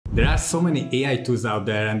There are so many AI tools out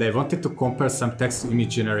there, and I wanted to compare some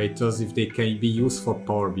text-to-image generators if they can be used for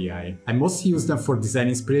Power BI. I mostly use them for design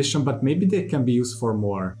inspiration, but maybe they can be used for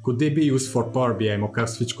more. Could they be used for Power BI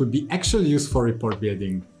mockups, which could be actually used for report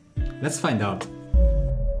building? Let's find out.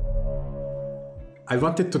 I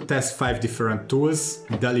wanted to test 5 different tools: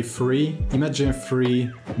 DALL-E 3, Imagen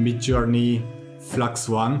 3, Midjourney,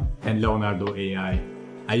 Flux1, and Leonardo AI.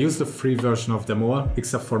 I used the free version of them all,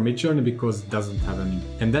 except for Midjourney because it doesn't have any.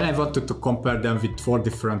 And then I wanted to compare them with 4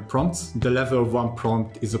 different prompts. The level 1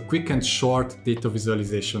 prompt is a quick and short data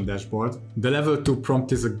visualization dashboard. The level 2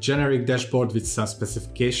 prompt is a generic dashboard with some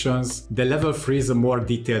specifications. The level 3 is a more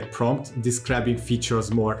detailed prompt, describing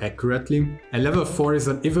features more accurately. And level 4 is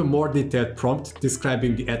an even more detailed prompt,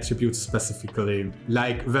 describing the attributes specifically,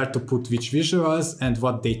 like where to put which visuals and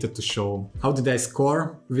what data to show. How did I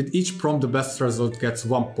score? With each prompt, the best result gets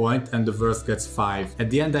 1 point and the worst gets 5.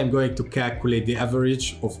 At the end, I'm going to calculate the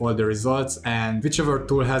average of all the results, and whichever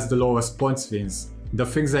tool has the lowest points wins. The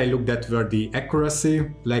things I looked at were the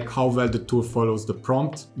accuracy, like how well the tool follows the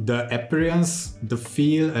prompt, the appearance, the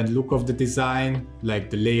feel and look of the design,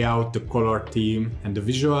 like the layout, the color theme, and the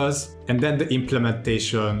visuals, and then the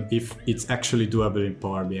implementation, if it's actually doable in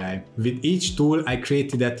Power BI. With each tool, I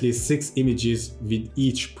created at least 6 images with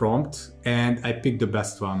each prompt, and I picked the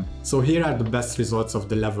best one. So here are the best results of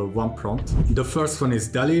the level 1 prompt. The first one is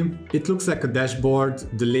DALL-E. It looks like a dashboard,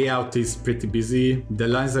 the layout is pretty busy, the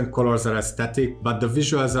lines and colors are aesthetic, but the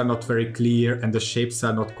visuals are not very clear and the shapes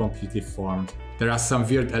are not completely formed. There are some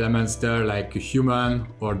weird elements there, like a human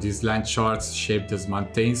or these line charts shaped as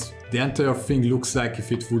mountains. The entire thing looks like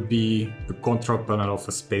if it would be a control panel of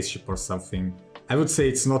a spaceship or something. I would say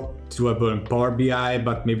it's not doable in Power BI,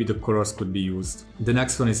 but maybe the colors could be used. The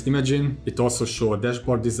next one is Imagen. It also shows a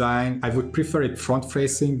dashboard design. I would prefer it front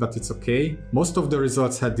facing, but it's okay. Most of the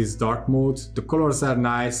results had this dark mode. The colors are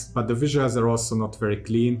nice, but the visuals are also not very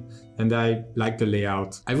clean, and I like the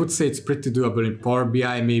layout. I would say it's pretty doable in Power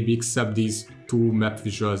BI, maybe except these 2 map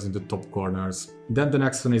visuals in the top corners. Then the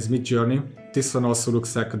next one is Midjourney. This one also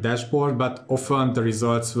looks like a dashboard, but often the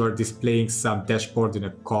results were displaying some dashboard in a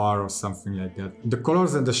car or something like that. The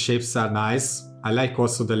colors and the shapes are nice. I like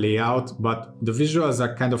also the layout, but the visuals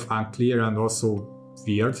are kind of unclear and also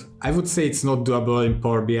weird. I would say it's not doable in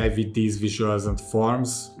Power BI with these visuals and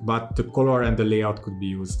forms, but the color and the layout could be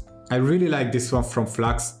used. I really like this one from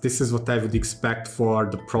Flux. This is what I would expect for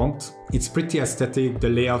the prompt. It's pretty aesthetic, the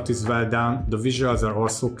layout is well done, the visuals are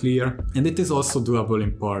also clear, and it is also doable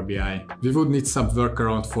in Power BI. We would need some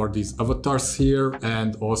workaround for these avatars here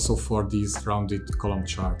and also for these rounded column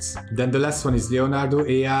charts. Then the last one is Leonardo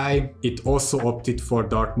AI. It also opted for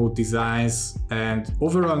dark mode designs and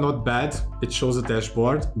overall not bad. It shows a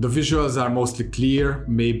dashboard. The visuals are mostly clear,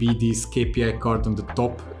 maybe this KPI card on the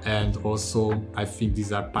top, and also I think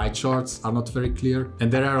these are pie charts are not very clear.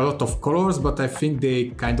 And there are a lot of colors, but I think they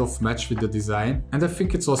kind of match with the design. And I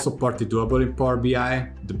think it's also partly doable in Power BI.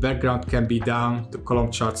 The background can be done, the column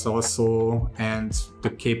charts also, and the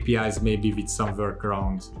KPIs maybe with some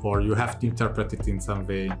workaround, or you have to interpret it in some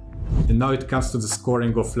way. And now it comes to the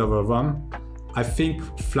scoring of level 1. I think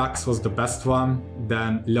Flux was the best one,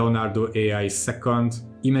 then Leonardo AI is second,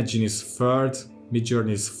 Imagen is third,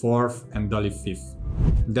 Midjourney is fourth, and DALL-E fifth.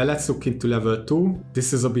 Then let's look into level 2.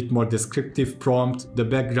 This is a bit more descriptive prompt. The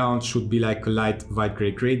background should be like a light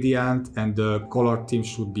white-gray gradient, and the color theme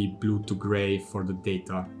should be blue to gray for the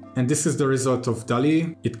data. And this is the result of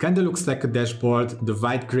DALL-E. It kinda looks like a dashboard. The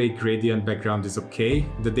white-gray gradient background is okay.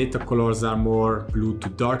 The data colors are more blue to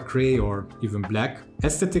dark gray or even black.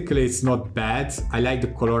 Aesthetically, it's not bad. I like the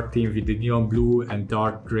color theme with the neon blue and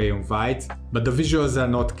dark gray and white, but the visuals are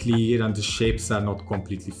not clear and the shapes are not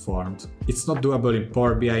completely formed. It's not doable in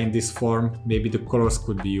Power BI in this form. Maybe the colors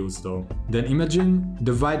could be used though. Then Imagen.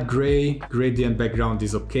 The white-gray gradient background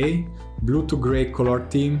is okay. Blue to gray color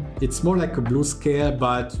theme. It's more like a blue scale,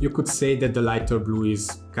 but you could say that the lighter blue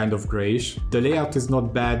is kind of grayish. The layout is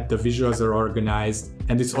not bad, the visuals are organized,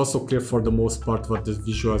 and it's also clear for the most part what the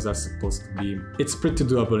visuals are supposed to be. It's pretty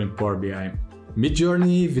doable in Power BI.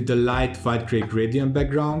 Midjourney with the light white-gray gradient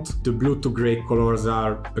background. The blue to gray colors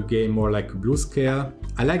are again more like a blue scale.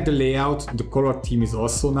 I like the layout, the color theme is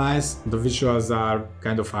also nice. The visuals are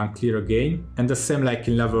kind of unclear again. And the same like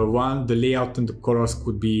in level 1, the layout and the colors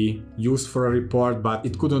could be used for a report, but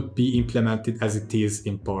it couldn't be implemented as it is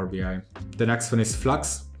in Power BI. The next one is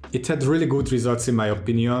Flux. It had really good results in my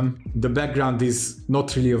opinion. The background is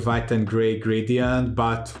not really a white and gray gradient,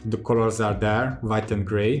 but the colors are there, white and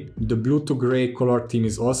gray. The blue to gray color theme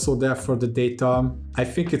is also there for the data. I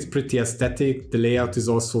think it's pretty aesthetic, the layout is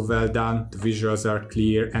also well done, the visuals are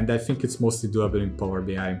clear, and I think it's mostly doable in Power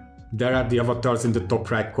BI. There are the avatars in the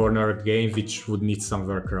top right corner again, which would need some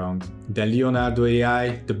workaround. Then Leonardo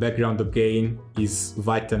AI, the background again is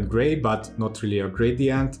white and gray, but not really a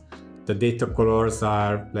gradient. The data colors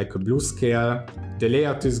are like a blue scale. The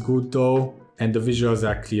layout is good though, and the visuals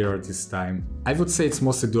are clearer this time. I would say it's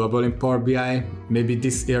mostly doable in Power BI. Maybe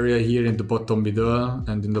this area here in the bottom middle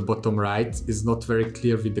and in the bottom right is not very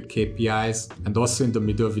clear with the KPIs, and also in the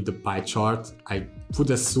middle with the pie chart. I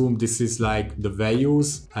would assume this is like the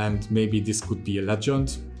values, and maybe this could be a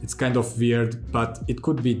legend. It's kind of weird, but it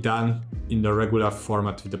could be done in the regular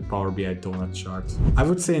format with the Power BI donut chart. I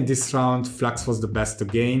would say in this round, 𝙧𝙧 was the best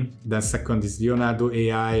again. Then second is Leonardo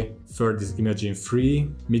AI, third is Imagen 3,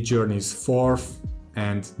 Midjourney is fourth,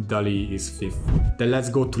 and 𝙠𝙠 is fifth. Then let's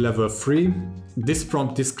go to level 3. This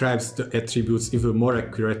prompt describes the attributes even more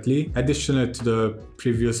accurately. Additionally to the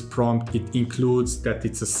previous prompt, it includes that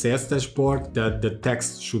it's a sales dashboard, that the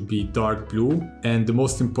text should be dark blue, and the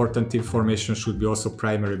most important information should be also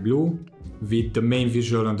primary blue, with the main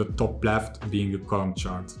visual on the top left being a column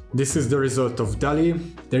chart. This is the result of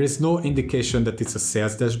𝙠𝙠. There is no indication that it's a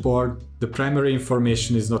sales dashboard. The primary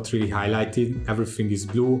information is not really highlighted, everything is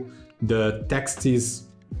blue. The text is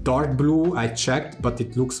dark blue, I checked, but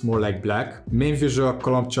it looks more like black. Main visual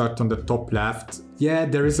column chart on the top left. Yeah,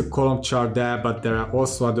 there is a column chart there, but there are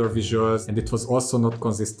also other visuals, and it was also not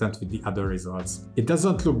consistent with the other results. It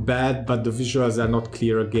doesn't look bad, but the visuals are not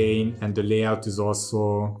clear again, and the layout is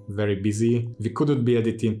also very busy. We couldn't build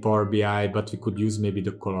it in Power BI, but we could use maybe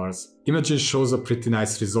the colors. Imagen shows a pretty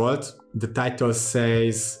nice result. The title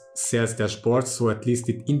says sales dashboard, so at least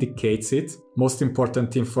it indicates it. Most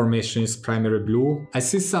important information is primary blue. I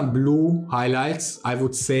see some blue highlights. I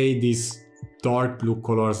would say these dark blue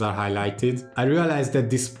colors are highlighted. I realized that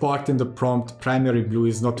this part in the prompt, primary blue,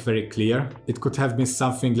 is not very clear. It could have been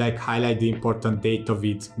something like highlight the important data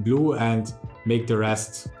with blue and make the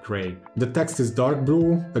rest gray. The text is dark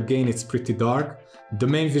blue. Again, it's pretty dark. The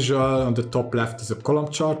main visual on the top left is a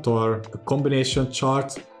column chart or a combination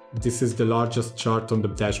chart. This is the largest chart on the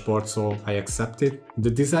dashboard, so I accept it.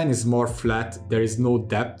 The design is more flat, there is no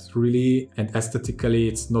depth really, and aesthetically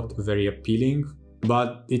it's not very appealing,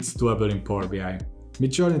 but it's doable in Power BI.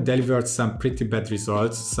 Midjourney delivered some pretty bad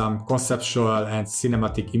results, some conceptual and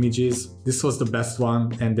cinematic images. This was the best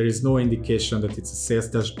one, and there is no indication that it's a sales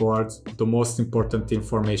dashboard. The most important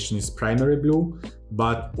information is primary blue,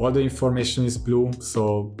 but all the information is blue,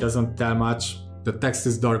 so doesn't tell much. The text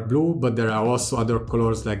is dark blue, but there are also other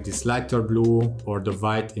colors like this lighter blue or the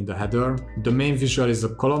white in the header. The main visual is a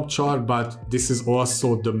column chart, but this is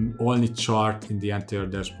also the only chart in the entire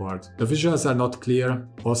dashboard. The visuals are not clear.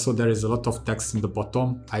 Also, there is a lot of text in the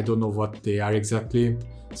bottom. I don't know what they are exactly,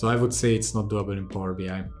 so I would say it's not doable in Power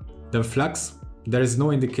BI. Then 𝙧𝙧. There is no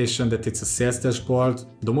indication that it's a sales dashboard.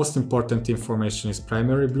 The most important information is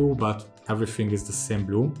primary blue, but everything is the same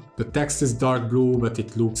blue. The text is dark blue, but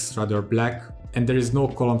it looks rather black. And there is no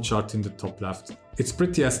column chart in the top left. It's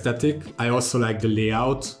pretty aesthetic. I also like the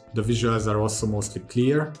layout. The visuals are also mostly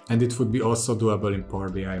clear, and it would be also doable in Power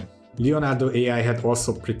BI. Leonardo AI had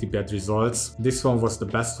also pretty bad results. This one was the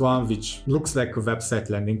best one, which looks like a website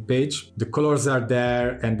landing page. The colors are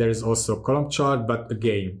there, and there is also a column chart, but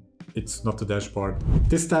again, it's not a dashboard.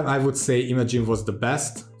 This time I would say Imagen was the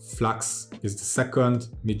best, 𝙧𝙧 is the second,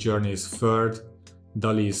 Midjourney is third,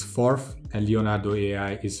 𝙠𝙠 is fourth, and Leonardo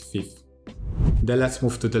AI is fifth. Then let's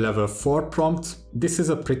move to the level 4 prompt. This is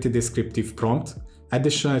a pretty descriptive prompt.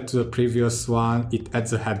 Additionally to the previous one, it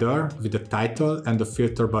adds a header with the title and the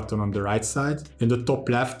filter button on the right side. In the top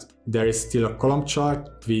left, there is still a column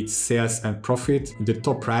chart with sales and profit. In the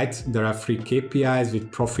top right, there are 3 KPIs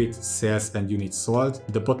with profit, sales and units sold.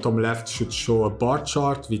 The bottom left should show a bar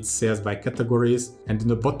chart with sales by categories. And in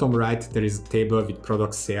the bottom right, there is a table with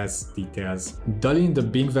product sales details. 𝙠𝙠 in the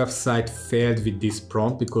Bing website failed with this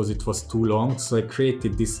prompt because it was too long, so I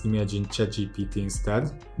created this image in ChatGPT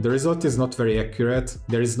instead. The result is not very accurate.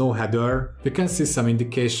 There is no header. You can see some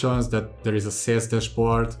indications that there is a sales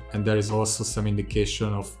dashboard, and there is also some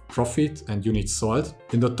indication of profit and units sold.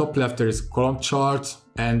 In the top left, there is a column chart,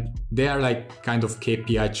 and they are like kind of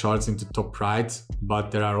KPI charts in the top right,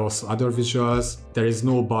 but there are also other visuals. There is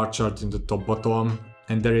no bar chart in the top bottom,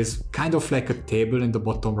 and there is kind of like a table in the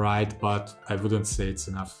bottom right, but I wouldn't say it's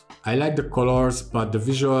enough. I like the colors, but the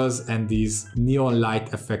visuals and these neon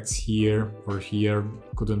light effects here or here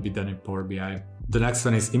couldn't be done in Power BI. The next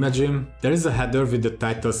one is Imagen. There is a header with the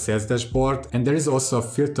title sales dashboard, and there is also a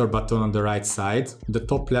filter button on the right side. The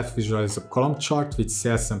top left visual is a column chart with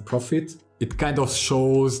sales and profit. It kind of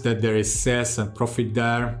shows that there is sales and profit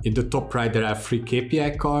there. In the top right, there are 3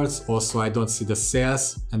 KPI cards. Also, I don't see the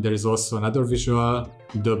sales, and there is also another visual.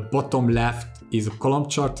 The bottom left is a column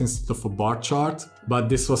chart instead of a bar chart, but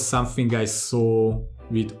this was something I saw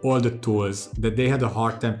with all the tools, that they had a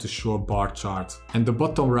hard time to show a bar chart. And the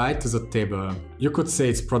bottom right is a table. You could say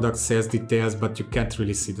it's product sales details, but you can't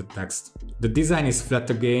really see the text. The design is flat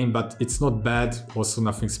again, but it's not bad, also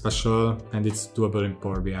nothing special, and it's doable in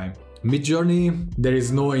Power BI. Midjourney, there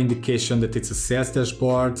is no indication that it's a sales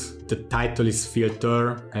dashboard. The title is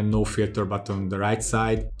filter and no filter button on the right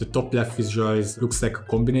side. The top left visual looks like a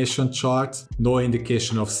combination chart. No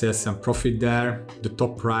indication of sales and profit there. The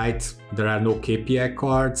top right, there are no KPI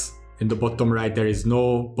cards. In the bottom right, there is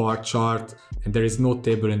no bar chart, and there is no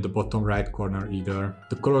table in the bottom right corner either.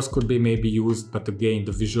 The colors could be maybe used, but again,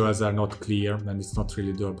 the visuals are not clear and it's not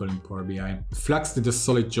really doable in Power BI. Flux did a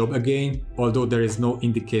solid job again, although there is no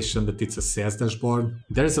indication that it's a sales dashboard.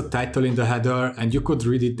 There is a title in the header, and you could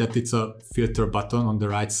read it that it's a filter button on the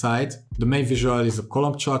right side. The main visual is a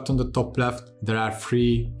column chart on the top left. There are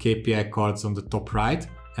 3 KPI cards on the top right,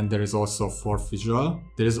 and there is also a 4th visual.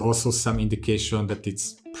 There is also some indication that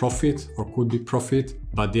it's profit or could be profit,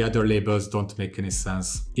 but the other labels don't make any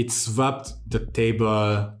sense. It swapped the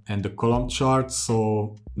table and the column chart,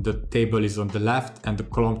 so the table is on the left and the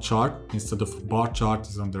column chart instead of a bar chart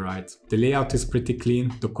is on the right. The layout is pretty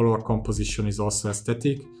clean, the color composition is also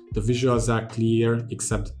aesthetic, the visuals are clear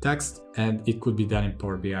except the text, and it could be done in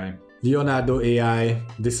Power BI. Leonardo AI,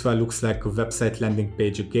 this one looks like a website landing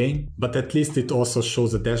page again, but at least it also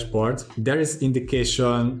shows a dashboard. There is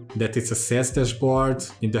indication that it's a sales dashboard.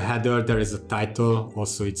 In the header there is a title,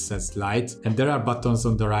 also it says light, and there are buttons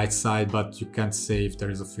on the right side, but you can't say if there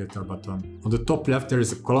is a filter button. On the top left there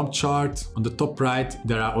is a column chart. On the top right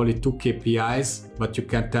there are only 2 KPIs, but you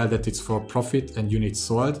can tell that it's for profit and units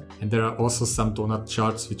sold, and there are also some donut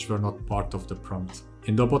charts which were not part of the prompt.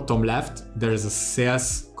 In the bottom left, there is a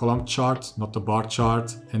sales column chart, not a bar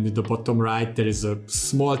chart. And in the bottom right, there is a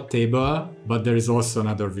small table, but there is also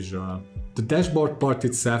another visual. The dashboard part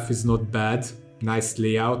itself is not bad. Nice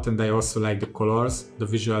layout, and I also like the colors. The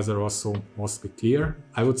visuals are also mostly clear.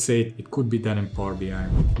 I would say it could be done in Power BI.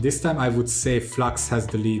 This time I would say Flux has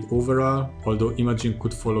the lead overall, although Imagine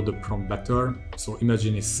could follow the prompt better. So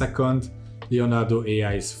Imagine is 2nd, Leonardo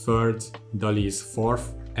AI is 3rd, 𝙠𝙠 is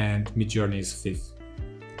 4th, and Midjourney is 5th.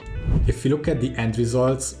 If you look at the end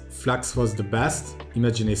results, Flux was the best,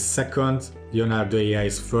 Imagine is 2nd, Leonardo AI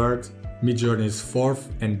is 3rd, Midjourney is 4th,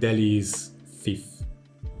 and 𝙠𝙠 is 5th.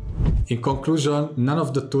 In conclusion, none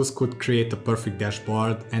of the tools could create a perfect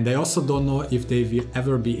dashboard, and I also don't know if they will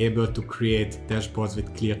ever be able to create dashboards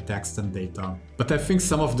with clear text and data. But I think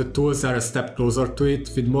some of the tools are a step closer to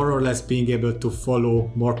it, with more or less being able to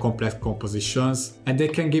follow more complex compositions, and they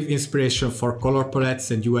can give inspiration for color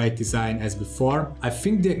palettes and UI design as before. I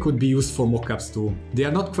think they could be used for mockups too. They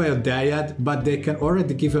are not quite there yet, but they can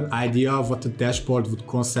already give an idea of what a dashboard would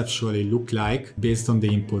conceptually look like based on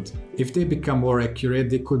the input. If they become more accurate,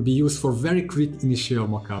 they could be used for very quick initial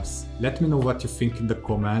mockups. Let me know what you think in the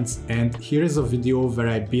comments, and here is a video where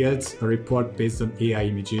I built a report based on AI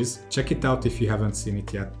images. Check it out if you haven't seen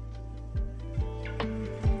it yet.